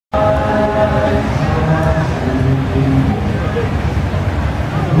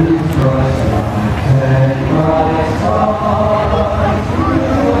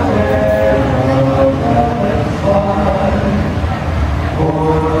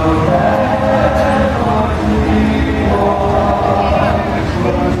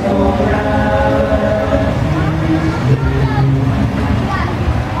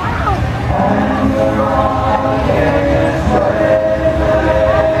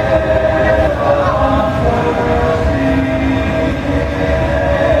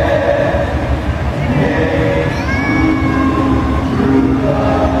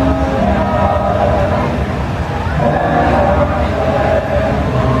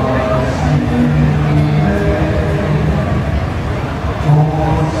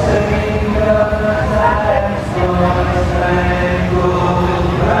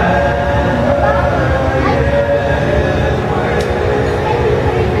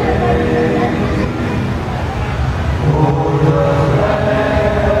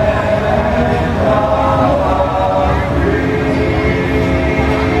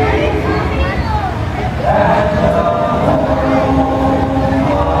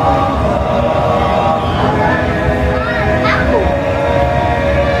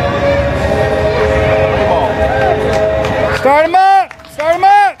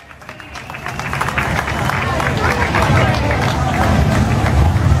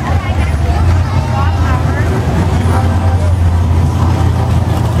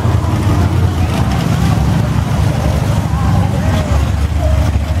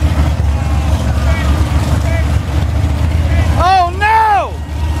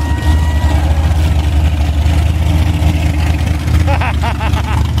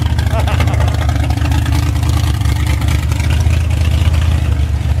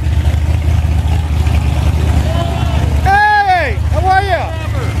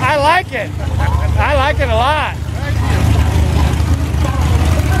like it. I like it a lot.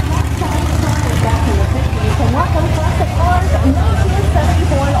 Welcome classic cars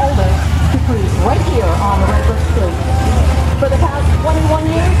 1974 and older to cruise right here on the Red Brick Street. For the past 21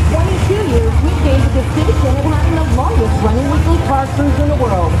 years, 22 years, we've gained the distinction of having the longest running weekly car cruise in the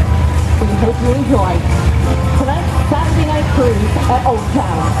world. We hope you enjoy tonight's Saturday night cruise at Old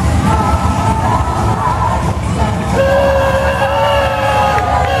Town.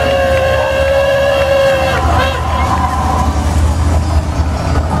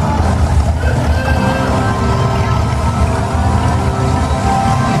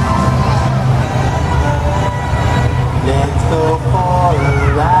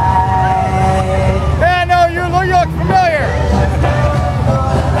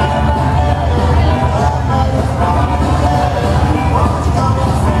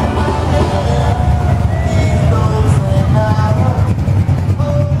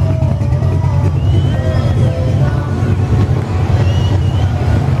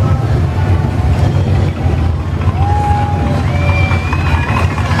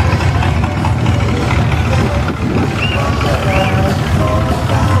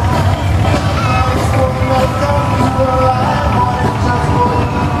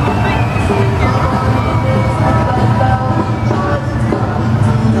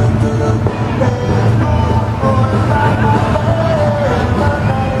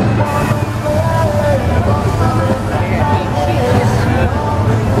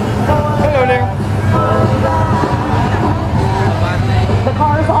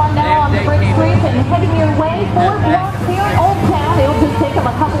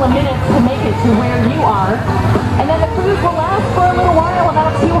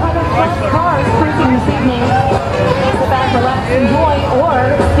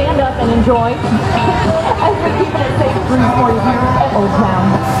 Enjoy as we keep it a safe cruise for you here at Old Town.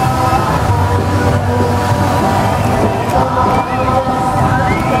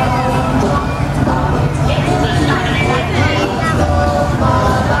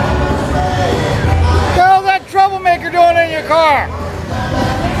 What the hell's that troublemaker doing in your car?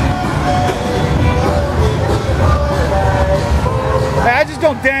 Hey, I just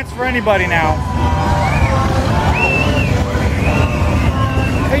don't dance for anybody now.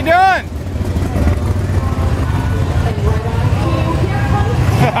 How you doing?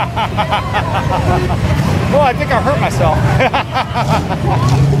 Well, I think I hurt myself.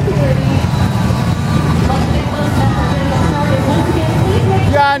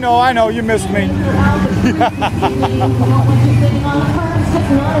 Yeah, I know, you missed me.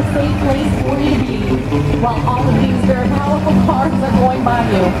 Not a safe place for you to be while all of these very powerful cars are going by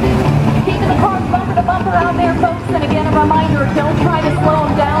you. Keeping the cars bumper to bumper out there, folks, and again a reminder, don't try to slow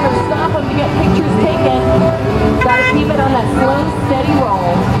them down or stop them to get pictures taken. Gotta keep it on that slow, steady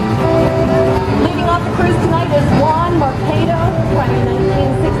roll. Leading off the cruise tonight is Juan Mercado, running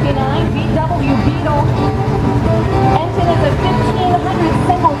 1969 VW Beetle. Engine is a 1500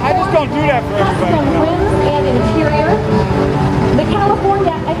 single I just don't do that for everybody. Custom rims and interior. The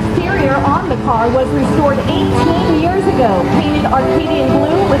California exterior on the car was restored 18 years ago, painted Arcadian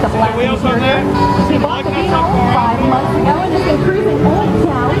blue with a black interior. He bought the Beetle 5 months ago and has been cruising Old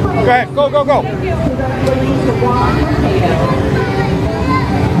Town. Go ahead, go. Congratulations to Juan Mercado.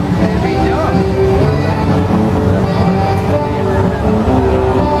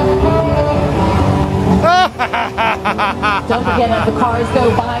 Don't forget as the cars go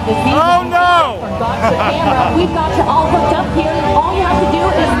by this evening. Oh no! Got the camera. We've got you all hooked up here. All you have to do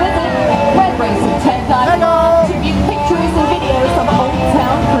is visit RedRacerTech.com to view pictures and videos of Old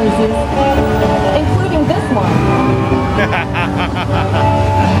Town cruises, including this one.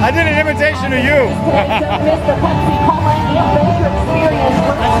 I did an imitation of you. Don't miss the Pepsi Cola and Adventure Experience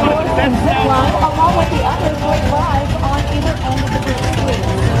Sports and Zipline, along with the other great rides on either end of the street.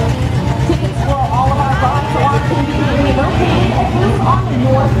 Tickets for all of our rides are conveniently located on the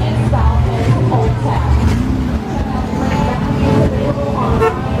north and south end of Old Town.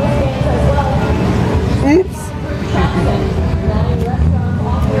 Oops.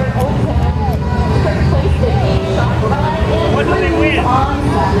 What do they win?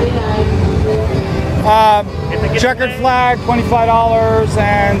 Checkered flag, $25,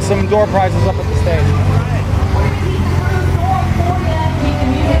 and some door prizes up at the stage.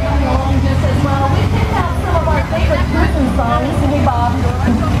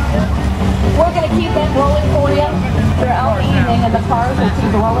 We're going to keep that rolling for you throughout the evening, and the cars will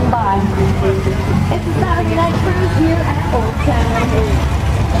keep rolling by. It's a Saturday night cruise here at Old Town.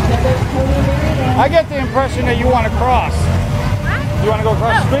 I get the impression that you want to cross. You want to go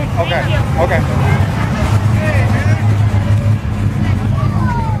across the street? Okay. Okay.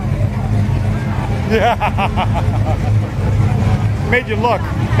 Yeah. Made you look.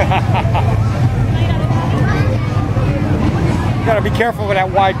 You gotta be careful with that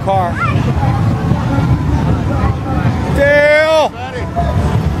wide car. Dale!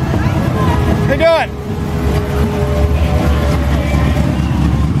 How you doing?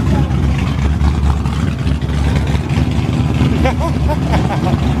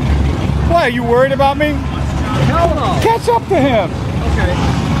 What, are you worried about me? Hell no. Catch up to him. Okay.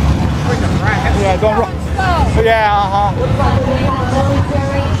 Freaking rat. Yeah, don't run. Yeah,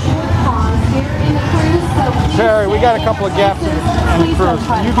 Perry, we got a couple of gaps in the cruise.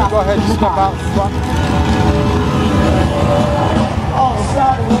 You can go ahead and step out front.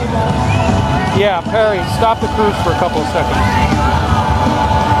 Yeah, Perry, stop the cruise for a couple of seconds.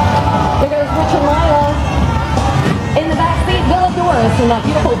 There goes Richard Lyle. In the back seat, Villadorus in that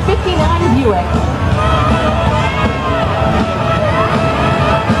beautiful 59 Buick.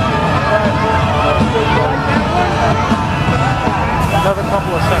 Another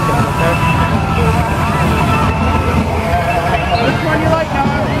couple of seconds, okay? Which one you like,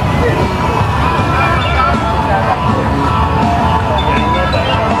 Noah?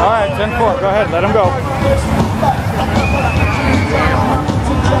 All right, 10-4. Go ahead, let him go.